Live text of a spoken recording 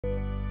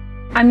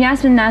I'm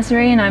Yasmin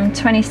Nazary and I'm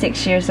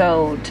 26 years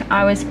old.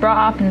 I was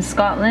brought up in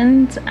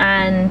Scotland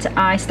and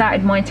I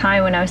started Muay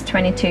Thai when I was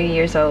 22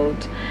 years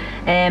old.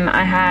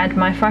 I had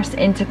my first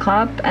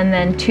inter-club and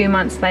then 2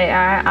 months later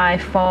I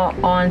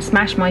fought on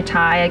Smash Muay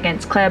Thai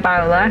against Claire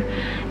Bowler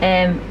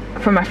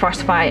for my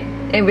first fight.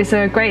 It was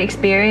a great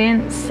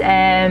experience.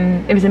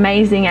 It was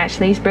amazing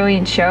actually, it's a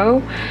brilliant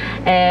show.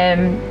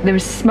 There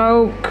was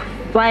smoke,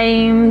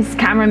 flames,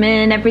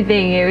 cameramen,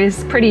 everything. It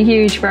was pretty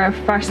huge for a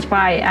first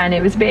fight and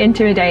it was a bit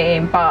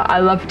intimidating, but I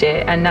loved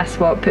it and that's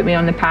what put me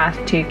on the path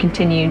to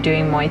continue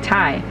doing Muay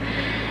Thai.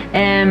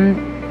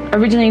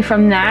 Originally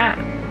from that,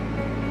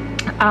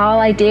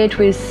 all I did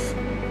was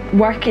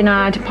work in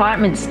a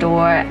department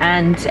store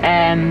and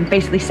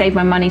basically save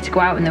my money to go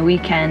out on the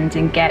weekend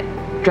and get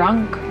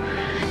drunk,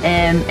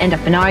 end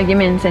up in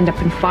arguments, end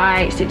up in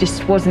fights. It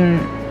just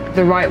wasn't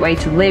the right way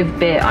to live,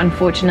 but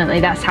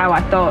unfortunately that's how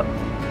I thought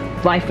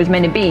life was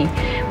meant to be.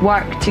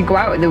 Work to go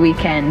out at the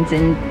weekends,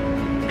 and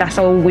that's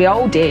all we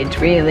all did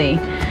really,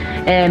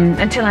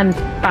 until I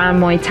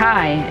found Muay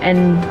Thai,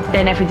 and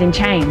then everything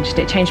changed.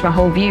 It changed my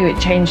whole view, it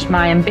changed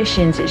my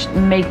ambitions, it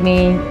made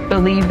me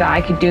believe that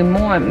I could do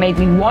more, it made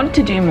me want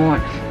to do more,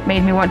 it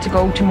made me want to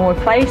go to more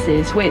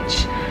places,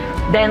 which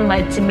then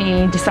led to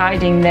me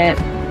deciding that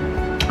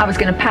I was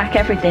going to pack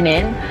everything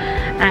in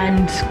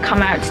and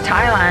come out to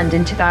Thailand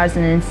in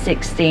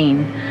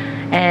 2016.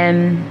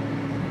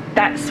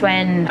 That's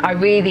when I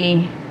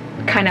really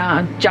kind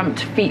of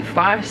jumped feet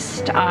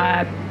first.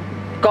 I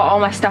got all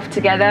my stuff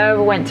together,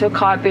 went to a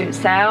car boot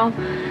sale,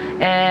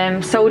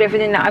 sold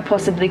everything that I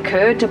possibly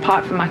could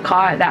apart from my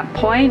car at that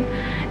point.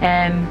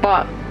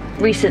 But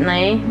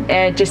recently,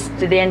 just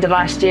at the end of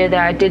last year,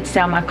 there I did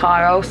sell my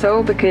car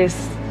also,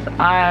 because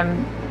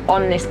I'm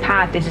on this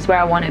path. This is where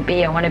I want to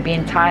be. I want to be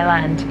in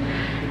Thailand.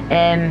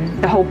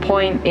 The whole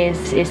point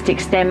is to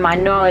extend my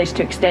knowledge,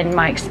 to extend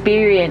my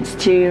experience,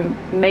 to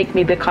make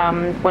me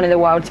become one of the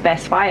world's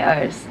best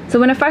fighters. So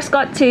when I first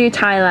got to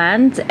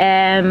Thailand,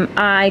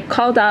 I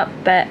called up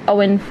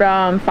Owen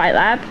from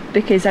Fightlab,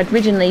 because I'd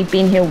originally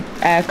been here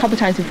a couple of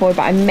times before,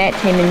 but I met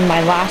him in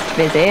my last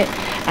visit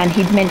and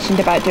he'd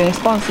mentioned about doing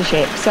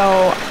sponsorship.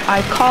 So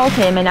I called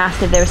him and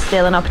asked if there was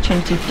still an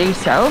opportunity to do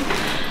so.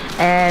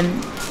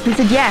 He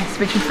said yes,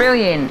 which was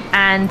brilliant,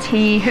 and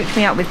he hooked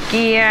me up with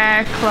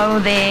gear,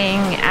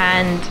 clothing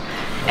and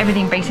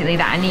everything basically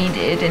that I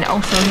needed, and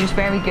also he was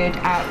very good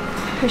at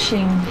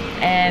pushing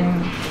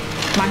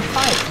my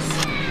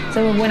fights.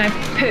 So when I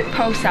put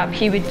posts up,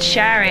 he would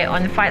share it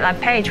on the Fightlab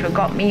page, which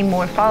got me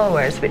more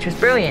followers, which was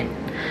brilliant.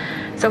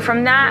 So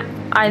from that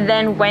I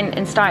then went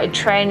and started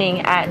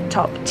training at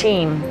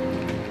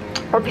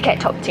Phuket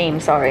Top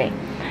Team, sorry,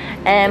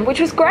 which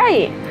was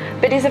great.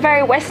 But it's a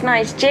very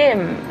westernized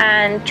gym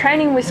and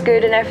training was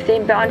good and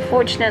everything, but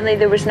unfortunately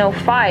there was no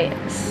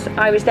fights.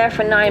 I was there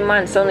for 9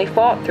 months, only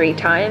fought 3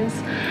 times,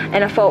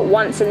 and I fought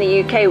once in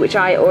the UK, which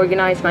I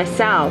organised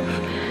myself.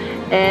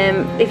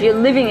 If you're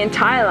living in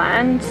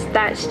Thailand,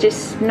 that's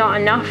just not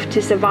enough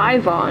to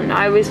survive on.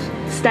 I was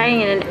staying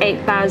in an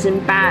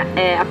 8,000 baht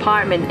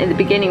apartment in the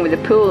beginning with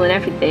a pool and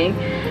everything.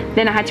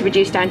 Then I had to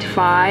reduce down to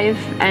 5,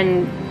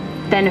 and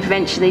then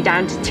eventually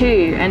down to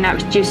 2, and that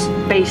was just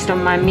based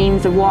on my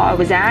means of what I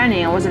was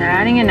earning. I wasn't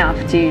earning enough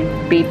to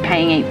be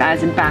paying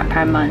 8,000 baht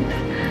per month.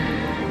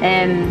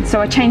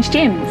 So I changed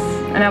gyms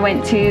and I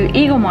went to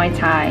Eagle Muay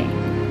Thai.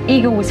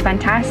 Eagle was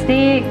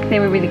fantastic, they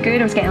were really good.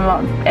 I was getting a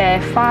lot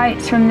of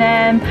fights from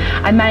them.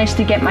 I managed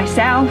to get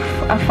myself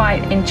a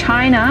fight in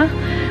China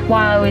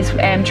while I was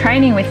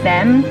training with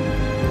them.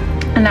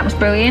 And that was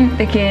brilliant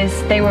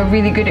because they were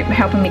really good at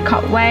helping me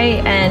cut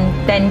weight and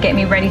then get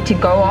me ready to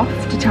go off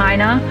to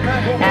China.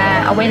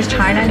 I went to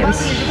China and it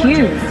was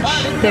huge.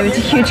 There was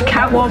a huge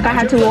catwalk I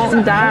had to walk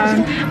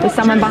down with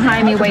someone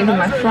behind me waving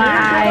my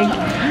flag,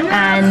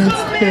 and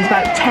there was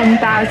about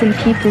 10,000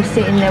 people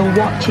sitting there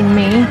watching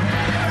me.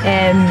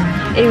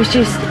 It was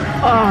just,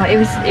 oh,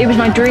 it was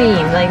my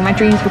dream. Like, my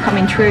dreams were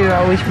coming true.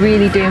 I was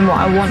really doing what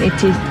I wanted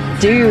to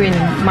do in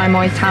my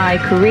Muay Thai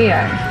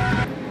career.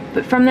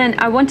 But from then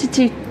I wanted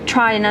to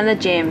try another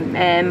gym.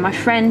 My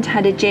friend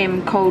had a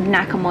gym called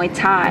Naka Muay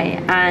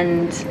Thai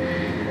and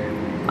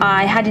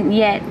I hadn't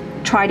yet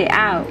tried it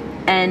out,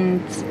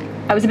 and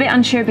I was a bit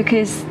unsure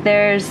because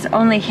there's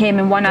only him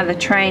and one other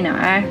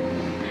trainer.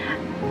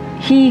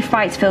 He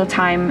fights full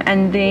time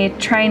and the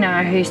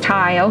trainer, who's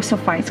Thai, also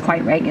fights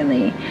quite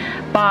regularly.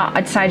 But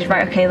I decided,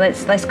 right, okay,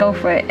 let's go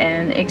for it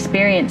and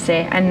experience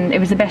it. And it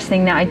was the best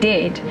thing that I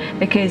did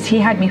because he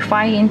had me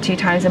fighting 2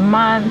 times a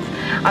month.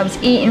 I was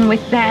eating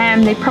with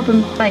them. They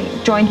probably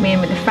joined me in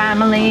with the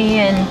family,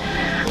 and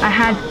I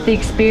had the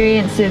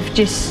experience of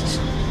just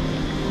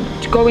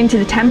going to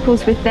the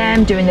temples with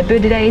them, doing the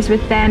Buddha days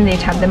with them. They'd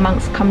have the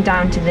monks come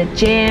down to the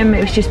gym. It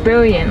was just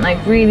brilliant,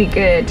 like really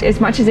good. As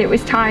much as it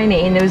was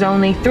tiny and there was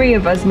only 3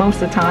 of us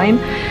most of the time,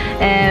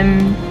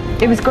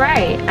 it was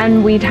great.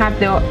 And we'd have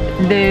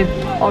the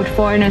odd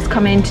foreigners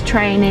come into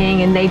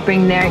training and they'd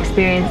bring their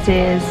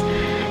experiences.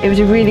 It was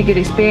a really good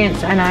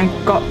experience and I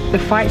got the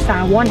fights that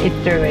I wanted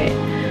through it.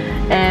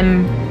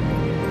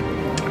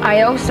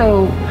 I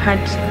also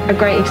had a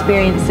great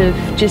experience of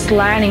just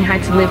learning how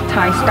to live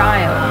Thai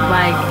style.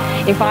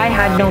 Like, if I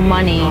had no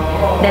money,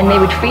 then they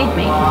would feed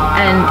me,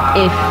 and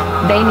if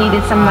they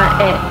needed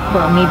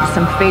needed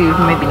some food,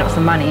 maybe not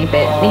some money,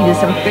 but needed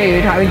some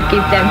food, I would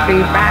give them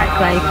food back.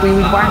 Like, we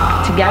would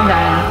work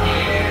together,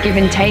 give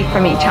and take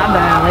from each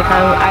other. Like,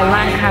 I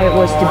learned how it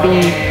was to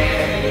be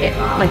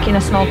like in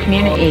a small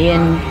community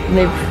and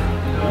live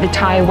the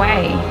Thai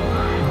way.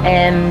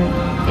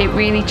 It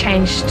really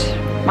changed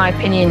my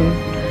opinion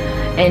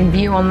and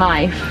view on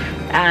life,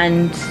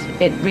 and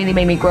it really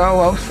made me grow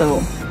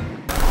also.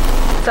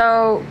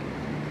 So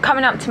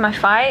coming up to my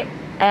fight,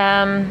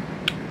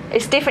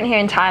 it's different here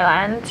in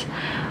Thailand.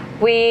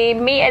 We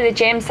meet at the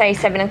gym, say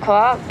 7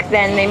 o'clock,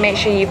 then they make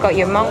sure you've got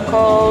your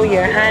monko,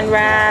 your hand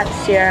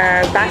wraps,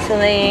 your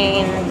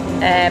Vaseline,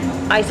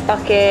 ice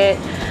bucket,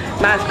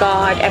 mouth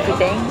guard,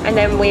 everything, and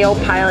then we all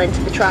pile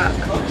into the truck.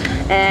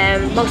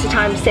 Most of the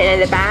time sitting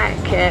at the back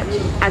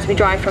as we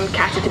drive from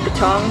Kata to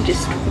Patong,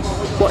 just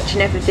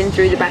watching everything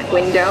through the back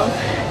window,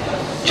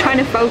 trying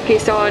to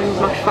focus on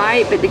my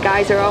fight, but the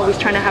guys are always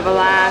trying to have a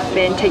laugh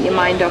and take your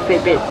mind off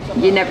it, but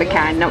you never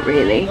can, not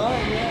really.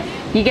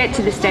 You get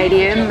to the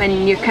stadium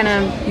and you're kind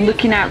of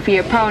looking out for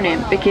your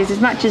opponent, because as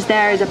much as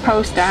there is a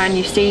poster and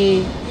you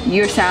see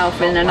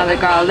yourself and another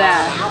girl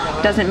there,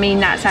 doesn't mean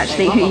that's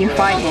actually who you're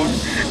fighting.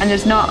 And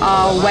there's not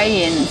a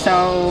weigh-in,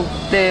 so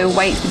the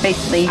weights are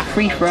basically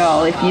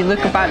free-for-all. If you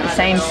look about the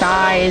same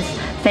size,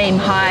 same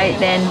height,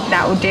 then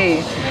that will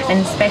do.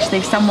 And especially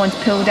if someone's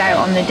pulled out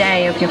on the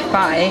day of your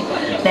fight,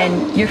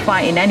 then you're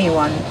fighting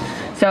anyone.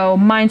 So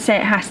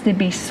mindset has to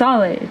be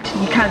solid.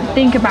 You can't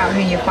think about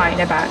who you're fighting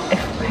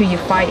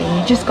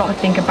You just got to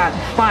think about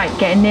the fight,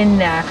 getting in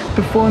there,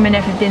 performing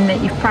everything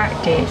that you've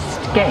practiced,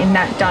 getting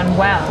that done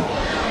well.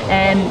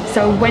 And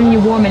so when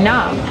you're warming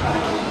up,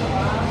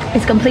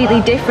 it's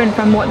completely different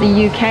from what the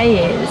UK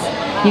is.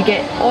 You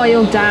get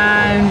oiled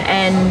down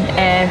and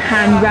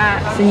hand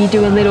wraps, and you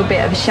do a little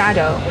bit of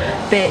shadow,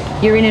 but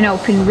you're in an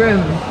open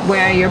room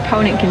where your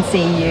opponent can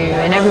see you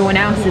and everyone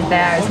else is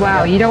there as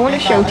well. You don't want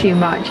to show too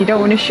much. You don't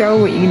want to show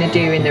what you're going to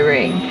do in the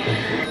ring.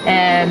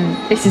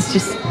 This is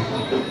just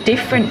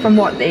different from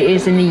what it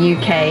is in the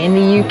UK. In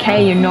the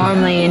UK, you're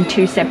normally in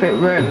 2 separate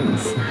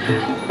rooms,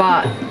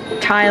 but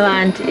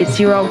Thailand,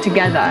 you're all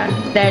together.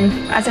 Then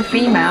as a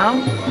female,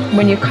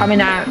 when you're coming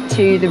out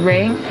to the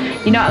ring,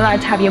 you're not allowed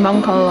to have your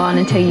monko on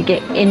until you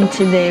get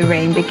into the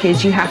ring,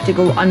 because you have to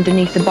go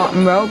underneath the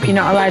bottom rope. You're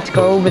not allowed to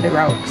go over the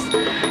ropes.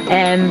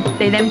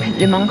 They then put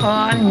the monko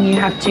on, and you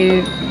have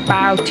to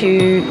bow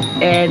to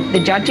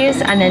the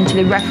judges and then to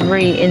the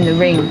referee in the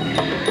ring.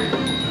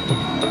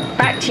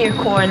 Back to your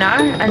corner,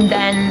 and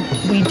then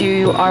we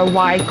do our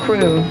Y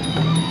crew.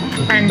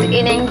 And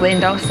in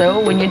England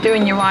also, when you're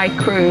doing your Y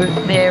crew,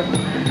 the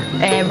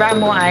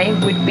Round Y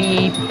would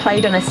be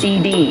played on a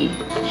CD.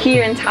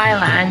 Here in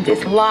Thailand,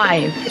 it's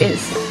live.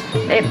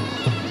 It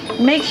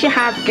makes you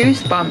have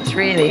goosebumps,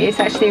 really. It's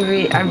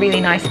actually a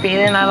really nice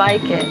feeling. I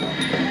like it.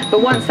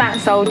 But once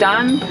that's all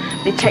done,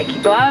 they check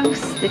your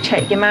gloves, they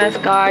check your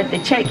mouth guard, they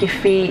check your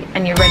feet,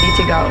 and you're ready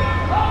to go.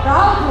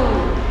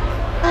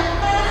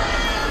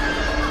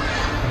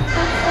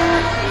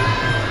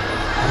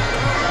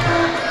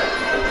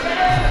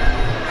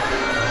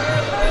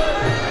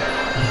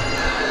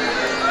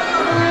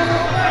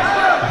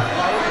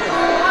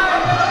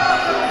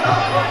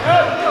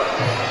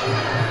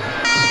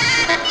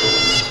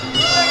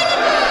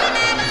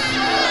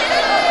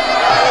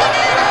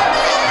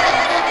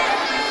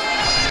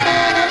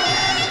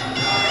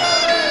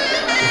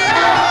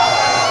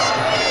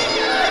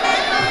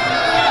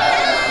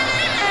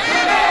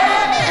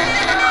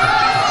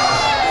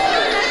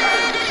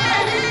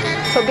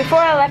 So before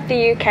I left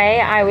the UK,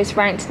 I was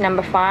ranked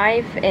number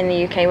 5 in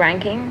the UK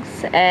rankings.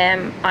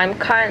 I'm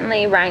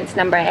currently ranked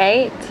number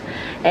 8,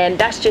 and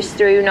that's just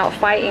through not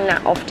fighting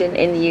that often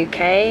in the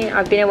UK.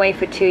 I've been away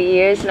for 2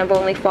 years and I've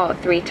only fought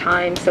 3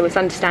 times, so it's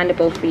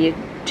understandable for you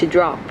to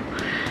drop.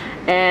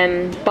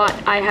 But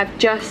I have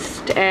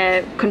just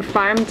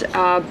confirmed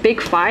a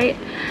big fight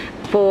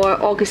for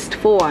August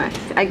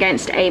 4th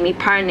against Amy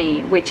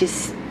Parney, which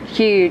is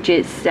huge.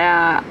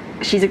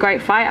 She's a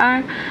great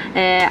fighter.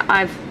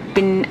 I've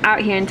been out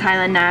here in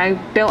Thailand now,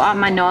 built up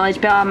my knowledge,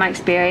 built up my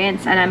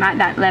experience, and I'm at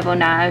that level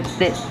now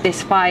that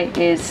this fight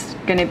is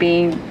going to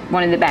be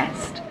one of the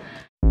best.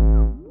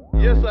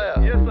 Yes, sir.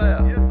 Yes, sir.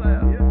 Yes, sir.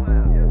 Yes,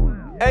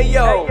 sir. Hey,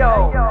 yo. Hey,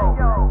 yo.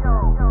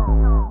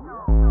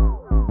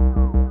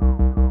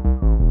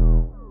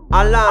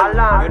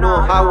 Alan, you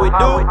know how we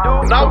do.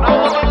 Now,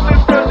 brothers and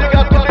sisters, you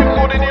got to live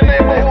good in your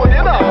neighborhood,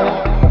 you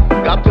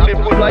know. Got to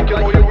live good like you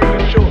know you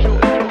really should.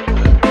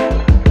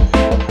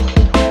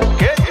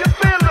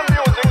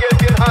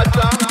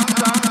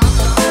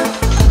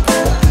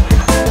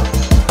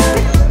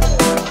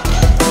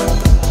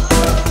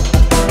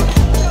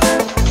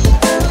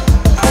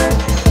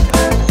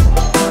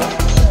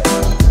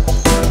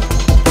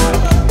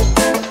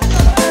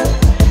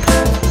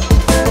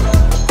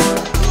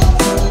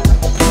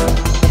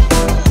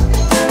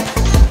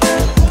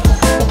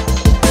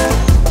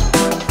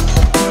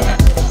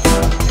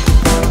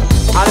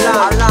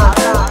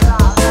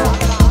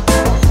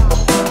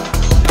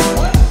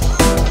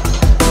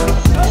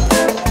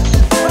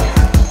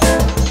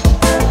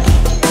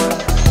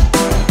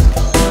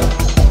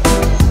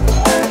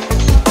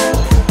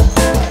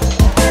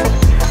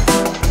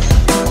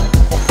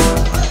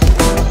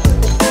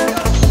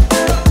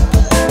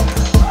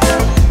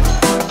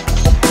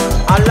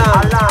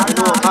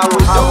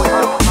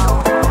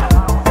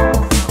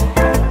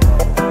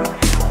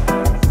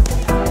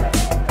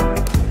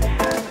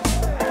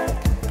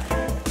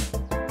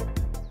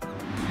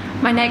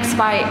 My next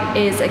fight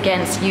is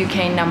against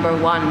UK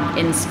 #1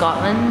 in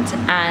Scotland,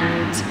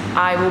 and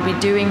I will be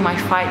doing my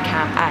fight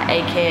camp at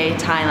AKA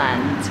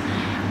Thailand.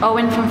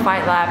 Owen from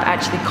Fightlab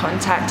actually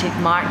contacted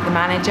Mark, the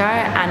manager,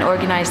 and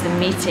organised the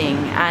meeting,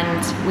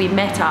 and we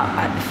met up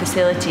at the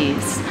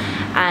facilities.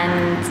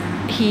 And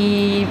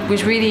he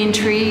was really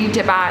intrigued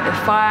about the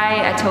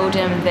fight. I told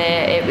him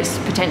that it was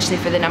potentially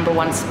for the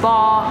 #1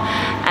 spot,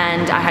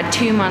 and I had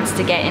 2 months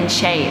to get in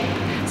shape.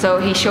 So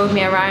he showed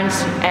me around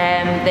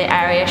the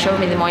area, showed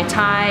me the Muay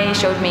Thai,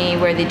 showed me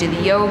where they do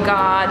the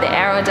yoga, the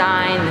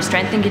aerodyne, the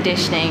strength and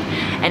conditioning,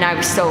 and I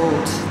was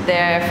sold.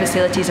 Their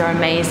facilities are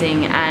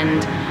amazing,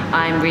 and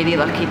I'm really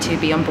lucky to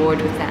be on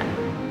board with them.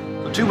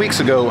 2 weeks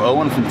ago,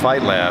 Owen from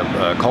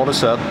Fightlab called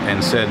us up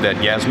and said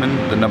that Yasmin,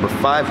 the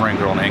 #5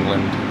 ranked girl in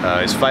England,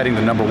 is fighting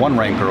the #1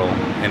 ranked girl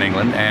in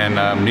England,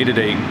 and needed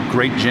a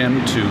great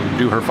gym to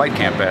do her fight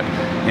camp at.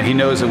 And he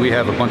knows that we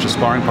have a bunch of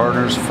sparring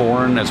partners,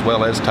 foreign as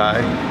well as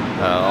Thai,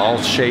 all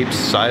shapes,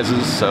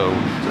 sizes, so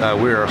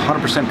we're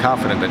 100%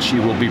 confident that she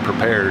will be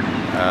prepared.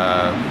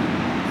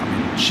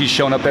 She's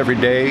shown up every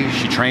day,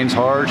 she trains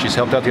hard, she's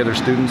helped out the other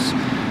students.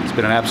 It's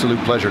been an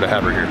absolute pleasure to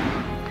have her here.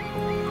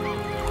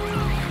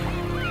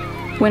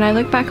 When I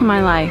look back on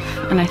my life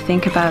and I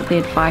think about the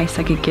advice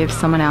I could give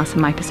someone else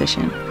in my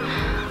position,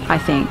 I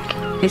think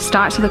it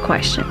starts with a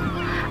question,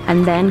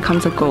 and then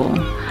comes a goal,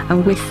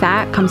 and with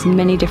that comes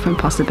many different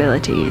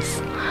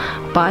possibilities.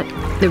 But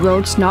the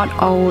road's not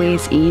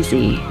always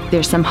easy.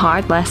 There's some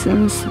hard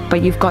lessons,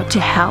 but you've got to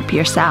help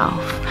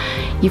yourself.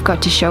 You've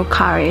got to show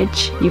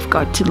courage, you've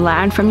got to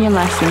learn from your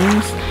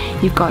lessons,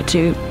 you've got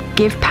to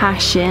give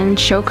passion,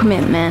 show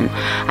commitment,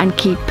 and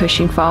keep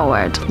pushing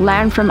forward.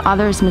 Learn from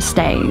others'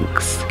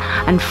 mistakes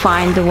and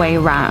find the way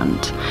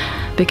around.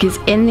 Because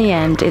in the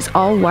end, it's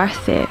all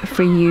worth it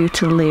for you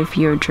to live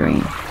your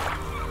dream.